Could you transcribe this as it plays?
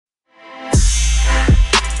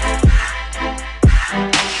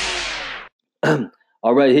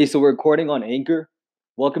All right. Hey, so we're recording on Anchor.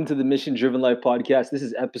 Welcome to the Mission Driven Life podcast. This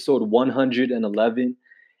is episode 111.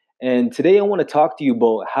 And today I want to talk to you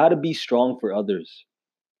about how to be strong for others.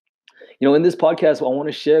 In this podcast, I want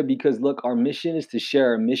to share because look, our mission is to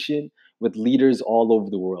share our mission with leaders all over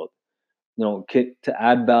the world. To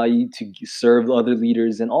add value, to serve other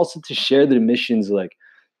leaders, and also to share their missions like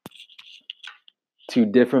to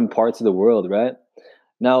different parts of the world, right?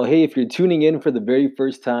 Now, hey, if you're tuning in for the very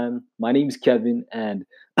first time, my name's Kevin, and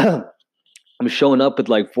I'm showing up with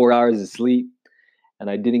like 4 hours of sleep, and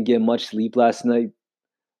I didn't get much sleep last night.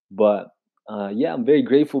 But yeah, I'm very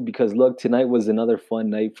grateful because look, tonight was another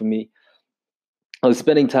fun night for me. I was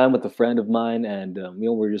spending time with a friend of mine, and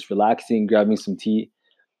we're just relaxing, grabbing some tea.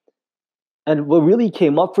 And what really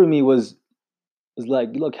came up for me was like,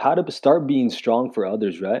 look, how to start being strong for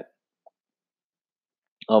others, right?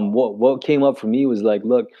 What came up for me was like,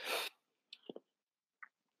 look,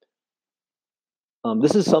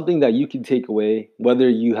 this is something that you can take away, whether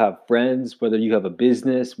you have friends, whether you have a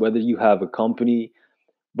business, whether you have a company,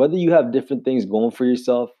 whether you have different things going for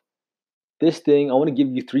yourself. This thing, I want to give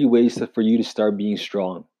you 3 ways for you to start being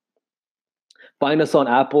strong. Find us on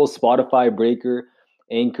Apple, Spotify, Breaker,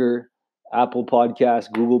 Anchor, Apple Podcasts,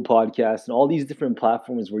 Google Podcasts, and all these different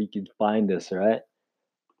platforms where you can find us, all right?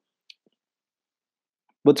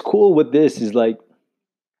 What's cool with this is like,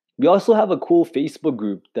 we also have a cool Facebook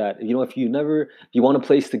group that, if you want a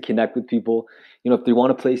place to connect with people, if they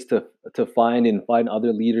want a place to find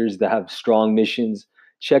other leaders that have strong missions,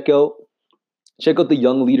 check out the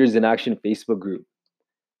Young Leaders in Action Facebook group.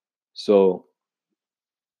 So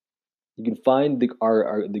you can find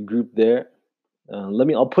the group there.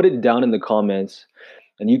 I'll put it down in the comments,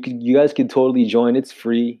 and you guys can totally join. It's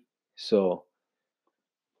free. So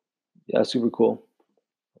yeah, super cool.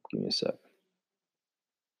 Give me a sec.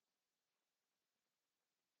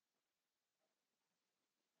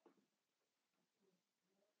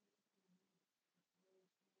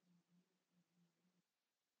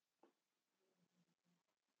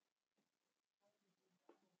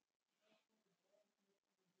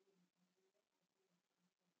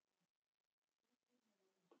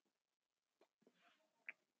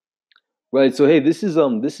 Right. So hey, this is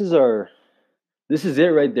it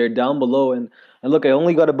right there down below, and look, I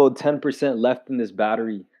only got about 10% left in this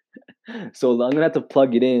battery, so I'm gonna have to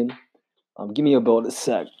plug it in. Give me about a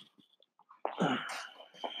sec.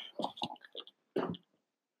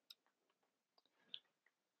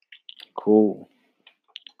 Cool.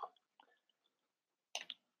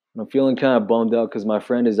 I'm feeling kind of bummed out because my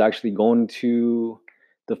friend is actually going to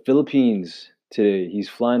the Philippines today. He's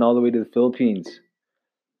flying all the way to the Philippines.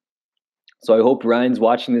 So I hope Ryan's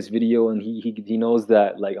watching this video and he knows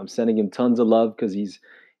that like I'm sending him tons of love because he's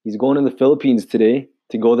going to the Philippines today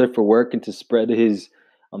to go there for work and to spread his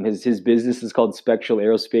business is called Spectral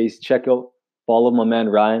Aerospace. Check out, follow my man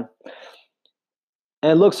Ryan.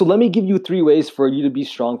 And look, so let me give you 3 ways for you to be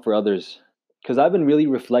strong for others because I've been really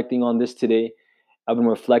reflecting on this today. I've been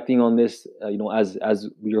reflecting on this, as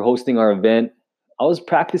we were hosting our event. I was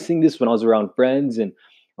practicing this when I was around friends and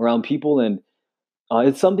around people, and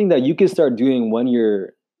it's something that you can start doing when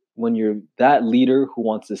you're that leader who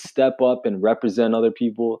wants to step up and represent other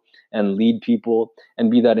people and lead people and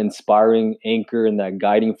be that inspiring anchor and that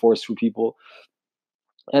guiding force for people.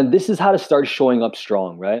 And this is how to start showing up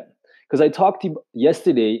strong, right? Because I talked to you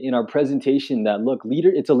yesterday in our presentation that look,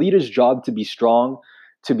 it's a leader's job to be strong,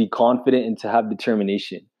 to be confident, and to have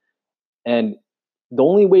determination. And the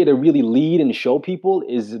only way to really lead and show people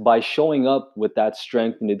is by showing up with that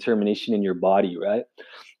strength and determination in your body, right?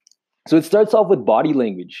 So it starts off with body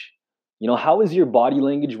language. How is your body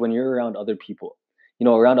language when you're around other people?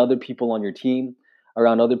 Around other people on your team,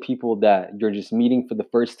 around other people that you're just meeting for the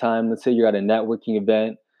first time. Let's say you're at a networking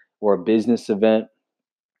event or a business event.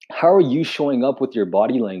 How are you showing up with your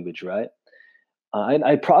body language, right?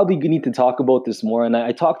 I probably need to talk about this more. And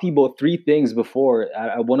I talked to you about 3 things before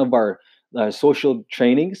at one of our social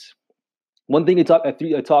trainings. One thing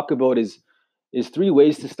I talk about is 3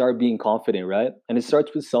 ways to start being confident, right? And it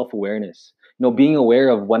starts with self-awareness. Being aware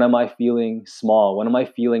of when am I feeling small? When am I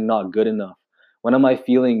feeling not good enough? When am I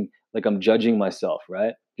feeling like I'm judging myself,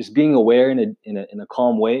 right? Just being aware in a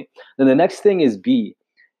calm way. Then the next thing is B,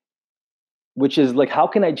 which is like how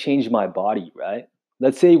can I change my body, right?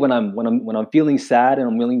 Let's say when I'm feeling sad and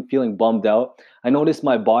I'm feeling bummed out, I notice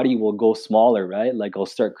my body will go smaller, right? Like I'll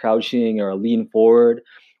start crouching or I'll lean forward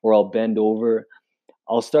or I'll bend over.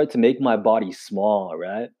 I'll start to make my body small,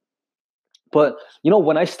 right? But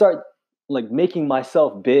when I start like making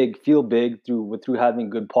myself big, feel big through having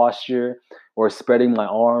good posture or spreading my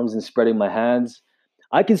arms and spreading my hands,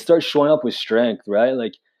 I can start showing up with strength, right?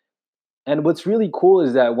 Like And what's really cool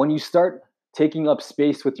is that when you start taking up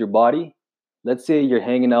space with your body, let's say you're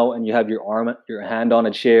hanging out and you have your hand on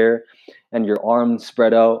a chair and your arm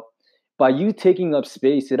spread out. By you taking up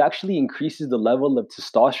space, it actually increases the level of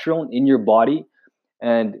testosterone in your body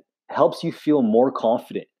and helps you feel more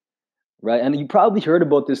confident, right? And you probably heard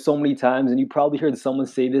about this so many times, and you probably heard someone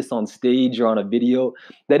say this on stage or on a video,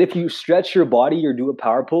 that if you stretch your body or do a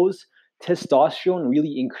power pose, testosterone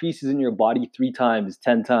really increases in your body 3 times,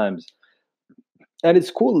 10 times. And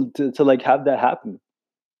it's cool to like have that happen.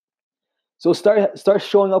 So start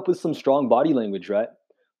showing up with some strong body language, right?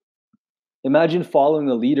 Imagine following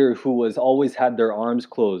a leader who was always had their arms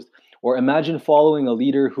closed, or imagine following a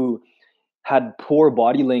leader who had poor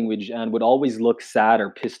body language and would always look sad or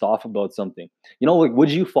pissed off about something. Like, would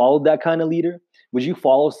you follow that kind of leader? Would you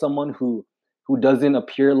follow someone who doesn't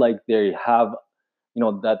appear like they have,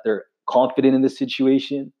 that they're confident in the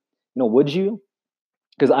situation? Would you?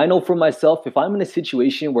 Because I know for myself, if I'm in a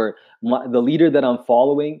situation where the leader that I'm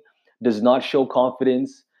following does not show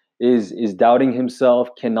confidence, is doubting himself,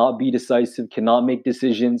 cannot be decisive, cannot make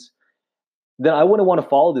decisions, then I wouldn't want to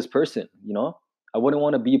follow this person. I wouldn't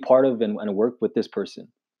want to be part of and work with this person.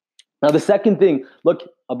 Now, the second thing, look,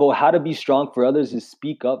 about how to be strong for others is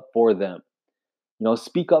speak up for them.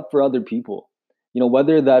 Speak up for other people.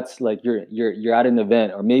 Whether that's like you're at an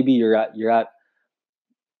event, or maybe you're at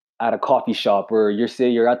a coffee shop, or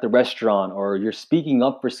you're at the restaurant, or you're speaking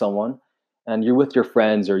up for someone, and you're with your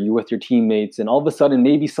friends or you're with your teammates, and all of a sudden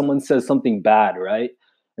maybe someone says something bad, right?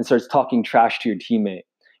 And starts talking trash to your teammate.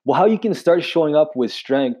 Well, how you can start showing up with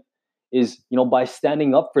strength is, by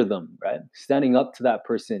standing up for them, right? Standing up to that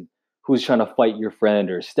person who's trying to fight your friend,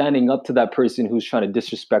 or standing up to that person who's trying to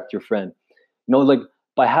disrespect your friend. Like,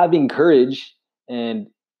 by having courage, and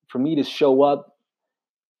for me to show up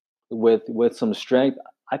with some strength,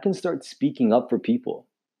 I can start speaking up for people.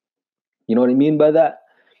 You know what I mean by that?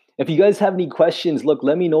 If you guys have any questions, look,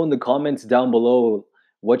 let me know in the comments down below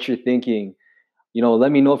what you're thinking.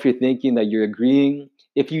 Let me know if you're thinking that you're agreeing.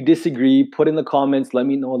 If you disagree, put in the comments. Let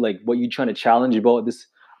me know like what you're trying to challenge about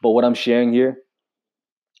what I'm sharing here.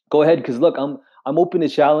 Go ahead, because look, I'm open to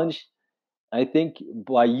challenge. I think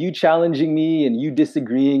by you challenging me and you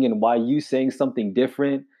disagreeing and by you saying something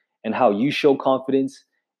different and how you show confidence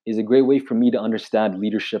is a great way for me to understand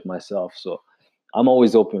leadership myself. So I'm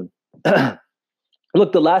always open.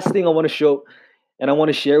 Look, the last thing I want to show and I want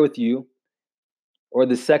to share with you, or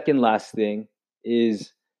the second last thing,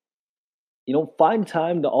 is find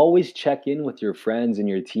time to always check in with your friends and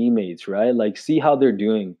your teammates, right? Like, see how they're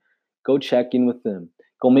doing. Go check in with them.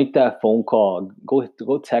 Go make that phone call.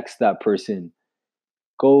 Go text that person.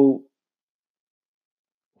 Go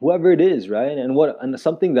whoever it is, right? And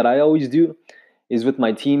something that I always do is with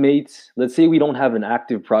my teammates. Let's say we don't have an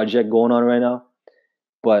active project going on right now,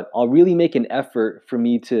 but I'll really make an effort for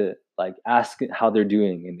me to like ask how they're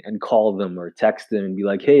doing, and call them or text them and be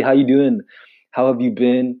like, hey, how you doing? How have you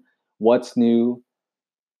been? What's new?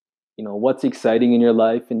 What's exciting in your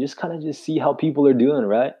life? And just kind of just see how people are doing,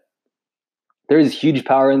 right? There is huge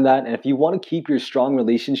power in that. And if you want to keep your strong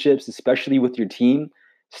relationships, especially with your team,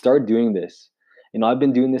 start doing this. I've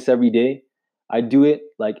been doing this every day. I do it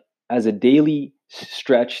like as a daily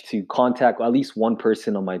stretch to contact at least one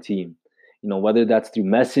person on my team. Whether that's through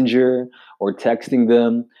Messenger or texting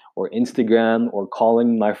them or Instagram or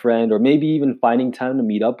calling my friend or maybe even finding time to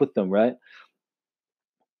meet up with them, right?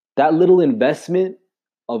 That little investment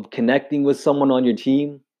of connecting with someone on your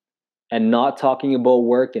team and not talking about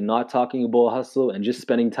work and not talking about hustle and just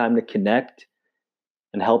spending time to connect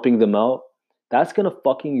and helping them out, that's gonna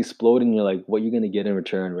fucking explode in your like what you're gonna get in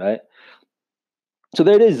return, right? So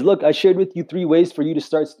there it is. Look, I shared with you 3 ways for you to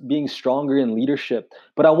start being stronger in leadership,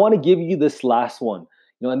 but I want to give you this last one.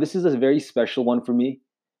 And this is a very special one for me.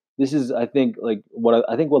 This is, I think, like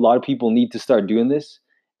I think what a lot of people need to start doing this,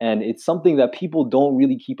 and it's something that people don't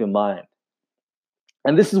really keep in mind.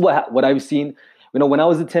 And this is what I've seen. When I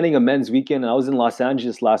was attending a men's weekend, and I was in Los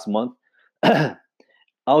Angeles last month. I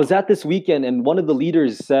was at this weekend, and one of the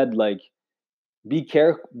leaders said, like, be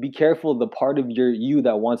careful the part of you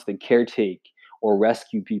that wants to caretake or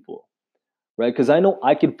rescue people, right? Because I know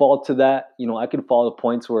I could fall to that. I could fall to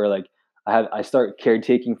points where like I start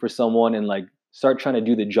caretaking for someone and like start trying to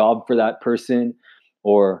do the job for that person,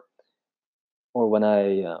 or when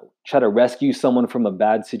I try to rescue someone from a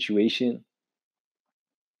bad situation.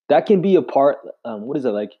 That can be a part. What is it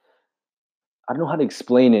like? I don't know how to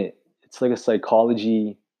explain it. It's like a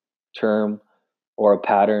psychology term or a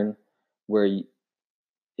pattern where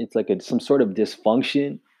it's like some sort of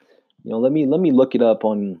dysfunction. Let me look it up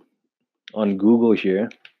on Google here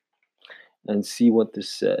and see what this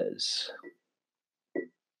says.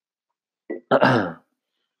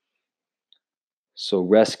 So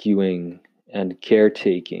rescuing and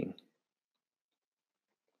caretaking.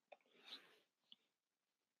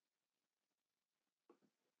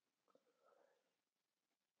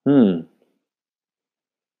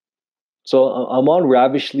 So I'm on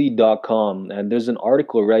ravishly.com and there's an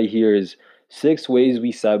article right here is 6 ways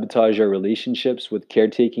we sabotage our relationships with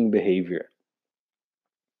caretaking behavior.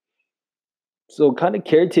 So kind of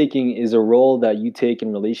caretaking is a role that you take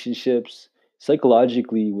in relationships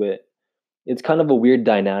psychologically with it's kind of a weird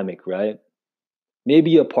dynamic, right?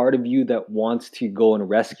 Maybe a part of you that wants to go and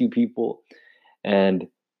rescue people and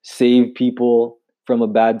save people from a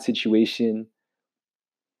bad situation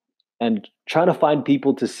and trying to find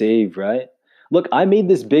people to save, right? Look, I made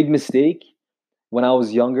this big mistake when I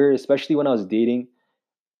was younger, especially when I was dating.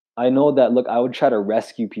 I know that, look, I would try to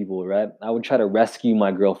rescue people, right? I would try to rescue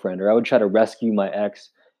my girlfriend or I would try to rescue my ex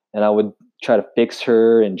and I would try to fix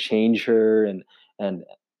her and change her and and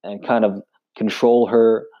kind of control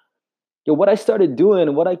her. What I started doing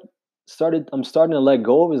and I'm starting to let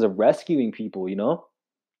go of is of rescuing people,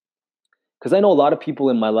 because I know a lot of people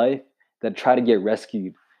in my life that try to get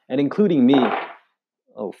rescued, and including me.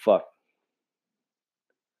 Oh fuck.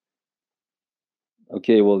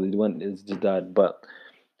 Okay, well it's just that. But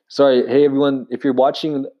sorry, hey everyone, if you're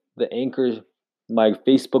watching the Anchor, my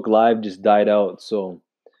Facebook Live just died out, so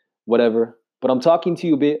whatever. But I'm talking to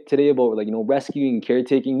you a bit today about rescuing and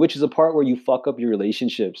caretaking, which is a part where you fuck up your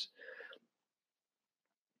relationships.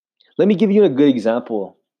 Let me give you a good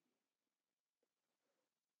example.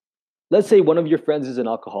 Let's say one of your friends is an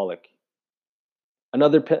alcoholic.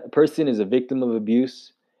 Another person is a victim of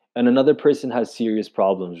abuse and another person has serious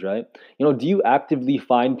problems, right? Do you actively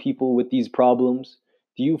find people with these problems?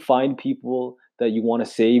 Do you find people that you want to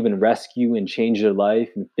save and rescue and change their life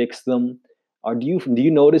and fix them? Or do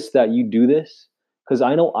you notice that you do this? Because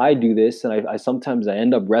I know I do this, and I sometimes I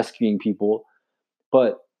end up rescuing people,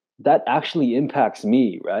 but that actually impacts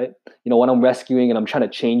me, right? When I'm rescuing and I'm trying to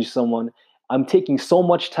change someone, I'm taking so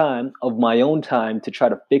much time of my own time to try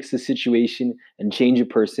to fix the situation and change a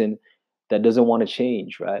person that doesn't want to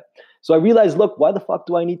change, right? So I realized, look, why the fuck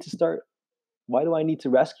do I need to start? Why do I need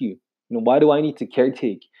to rescue? Why do I need to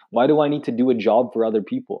caretake? Why do I need to do a job for other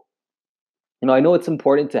people? I know it's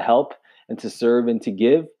important to help and to serve and to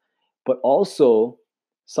give, but also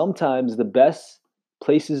sometimes the best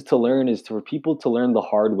places to learn is for people to learn the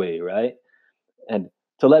hard way, right? And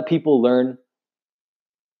to let people learn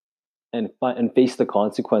and face the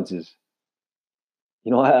consequences.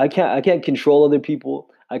 I can't control other people.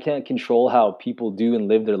 I can't control how people do and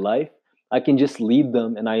live their life. I can just lead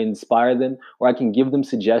them and I inspire them, or I can give them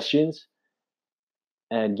suggestions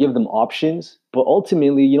and give them options. But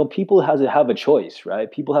ultimately, people have a choice,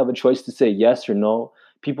 right? People have a choice to say yes or no.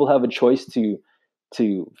 People have a choice to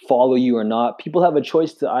follow you or not. People have a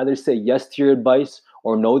choice to either say yes to your advice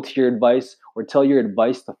or no to your advice or tell your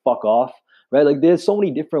advice to fuck off, right? Like there's so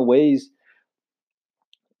many different ways,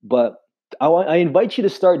 but I invite you to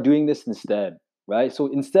start doing this instead, right? So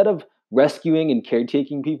instead of rescuing and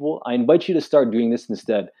caretaking people, I invite you to start doing this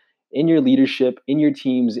instead in your leadership, in your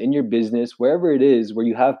teams, in your business, wherever it is where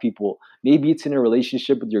you have people. Maybe it's in a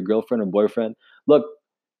relationship with your girlfriend or boyfriend. Look,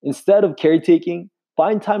 instead of caretaking,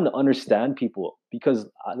 find time to understand people, because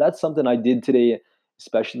that's something I did today,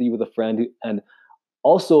 especially with a friend and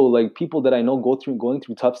also like people that I know going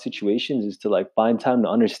through tough situations, is to like find time to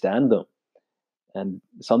understand them. And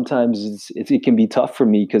sometimes it can be tough for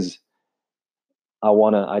me because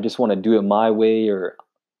I just want to do it my way, or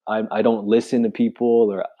I don't listen to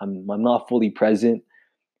people, or I'm not fully present.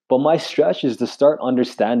 But my stretch is to start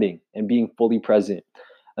understanding and being fully present.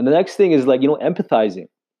 And the next thing is like empathizing,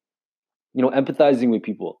 empathizing with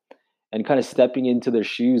people and kind of stepping into their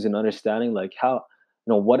shoes and understanding like how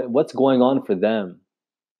what's going on for them,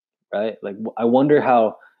 right? Like I wonder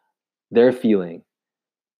how they're feeling.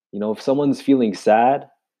 If someone's feeling sad,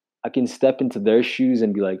 I can step into their shoes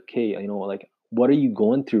and be like, hey, like, what are you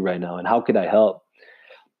going through right now? And how could I help?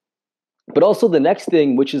 But also, the next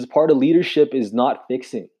thing, which is part of leadership, is not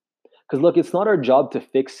fixing. Because look, it's not our job to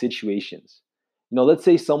fix situations. Let's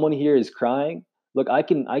say someone here is crying. Look, I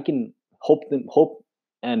can hope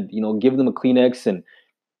and give them a Kleenex and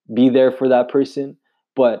be there for that person.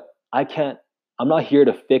 But I can't. I'm not here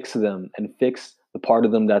to fix them and fix the part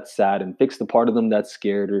of them that's sad and fix the part of them that's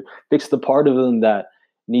scared or fix the part of them that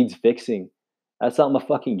needs fixing. That's not my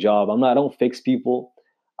fucking job. I don't fix people.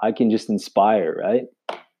 I can just inspire, right?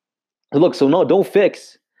 Look, so no, don't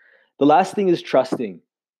fix. The last thing is trusting,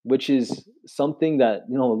 which is something that,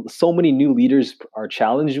 so many new leaders are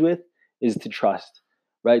challenged with, is to trust,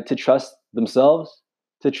 right? To trust themselves,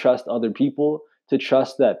 to trust other people, to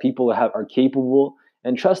trust that people are capable,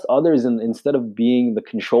 and trust others, instead of being the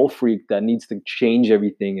control freak that needs to change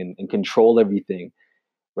everything and control everything,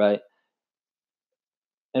 right?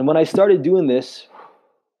 And when I started doing this,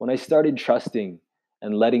 when I started trusting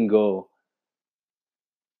and letting go,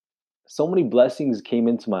 so many blessings came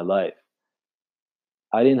into my life.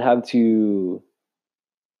 I didn't have to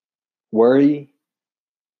worry.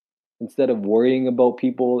 Instead of worrying about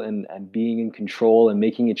people and being in control and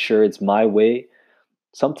making it sure it's my way,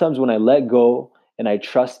 sometimes when I let go and I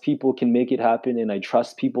trust people can make it happen, and I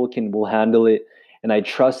trust people will handle it, and I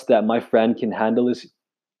trust that my friend can handle this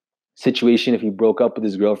situation if he broke up with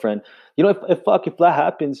his girlfriend. If that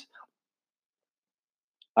happens,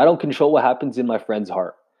 I don't control what happens in my friend's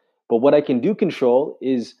heart. But what I can do control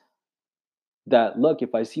is that, look,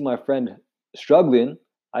 if I see my friend struggling,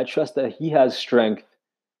 I trust that he has strength,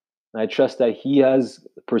 and I trust that he has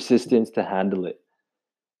persistence to handle it.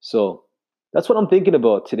 So that's what I'm thinking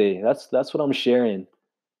about today. That's what I'm sharing.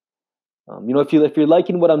 If you're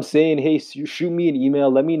liking what I'm saying, hey, shoot me an email.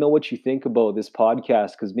 Let me know what you think about this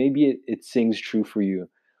podcast, because maybe it sings true for you.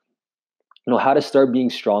 How to start being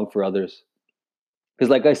strong for others. Because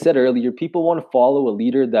like I said earlier, people want to follow a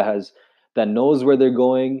leader that knows where they're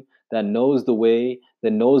going, that knows the way,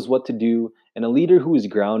 that knows what to do, and a leader who is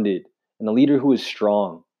grounded, and a leader who is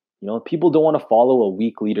strong. People don't want to follow a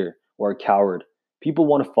weak leader or a coward. People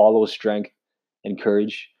want to follow strength and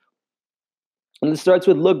courage. And it starts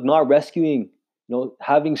with, look, not rescuing,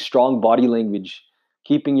 having strong body language,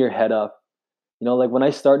 keeping your head up. Like when I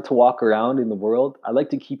start to walk around in the world, I like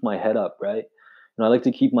to keep my head up, right? I like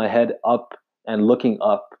to keep my head up and looking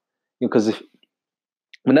up, because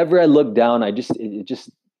whenever I look down, I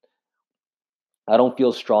don't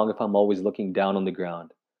feel strong if I'm always looking down on the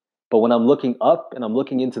ground. But when I'm looking up and I'm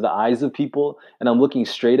looking into the eyes of people and I'm looking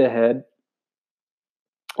straight ahead,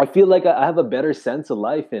 I feel like I have a better sense of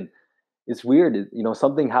life. And it's weird,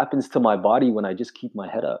 something happens to my body when I just keep my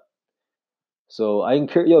head up. So I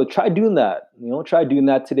encourage, try doing that. Try doing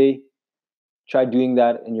that today. Try doing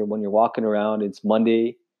that when you're walking around. It's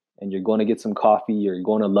Monday and you're going to get some coffee or you're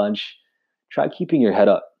going to lunch. Try keeping your head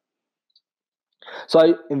up. So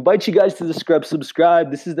I invite you guys to subscribe.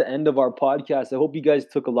 This is the end of our podcast. I hope you guys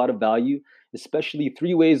took a lot of value, especially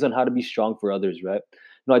 3 ways on how to be strong for others, right?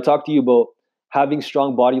 I talked to you about having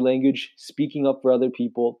strong body language, speaking up for other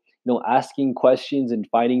people, asking questions and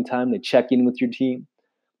finding time to check in with your team.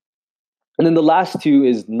 And then the last 2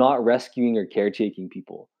 is not rescuing or caretaking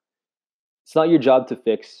people. It's not your job to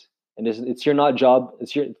fix, and it's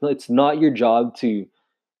not your job to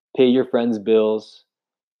pay your friends' bills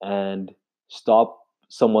and stop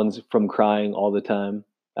someone from crying all the time.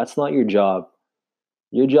 That's not your job.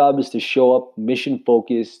 Your job is to show up mission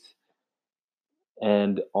focused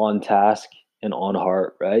and on task and on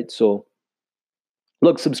heart, right? So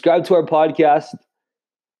look, subscribe to our podcast,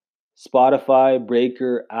 Spotify,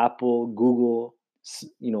 Breaker, Apple, Google,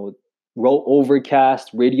 Overcast,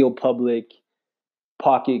 Radio Public,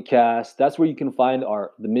 Pocket Cast. That's where you can find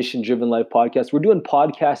the Mission Driven Life podcast. We're doing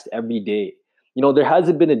podcasts every day. There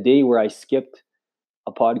hasn't been a day where I skipped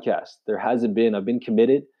a podcast. There hasn't been. I've been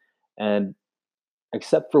committed, and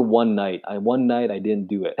except for one night I didn't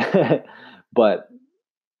do it. But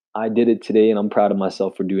I did it today, and I'm proud of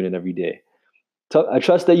myself for doing it every day. I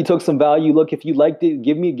trust that you took some value. Look, if you liked it,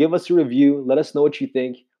 give us a review. Let us know what you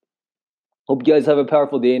think. Hope you guys have a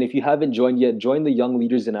powerful day. And if you haven't joined yet, join the Young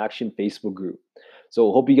Leaders in Action Facebook group.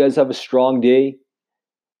 So hope you guys have a strong day.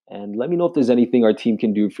 And let me know if there's anything our team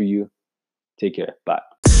can do for you. Take care. Bye.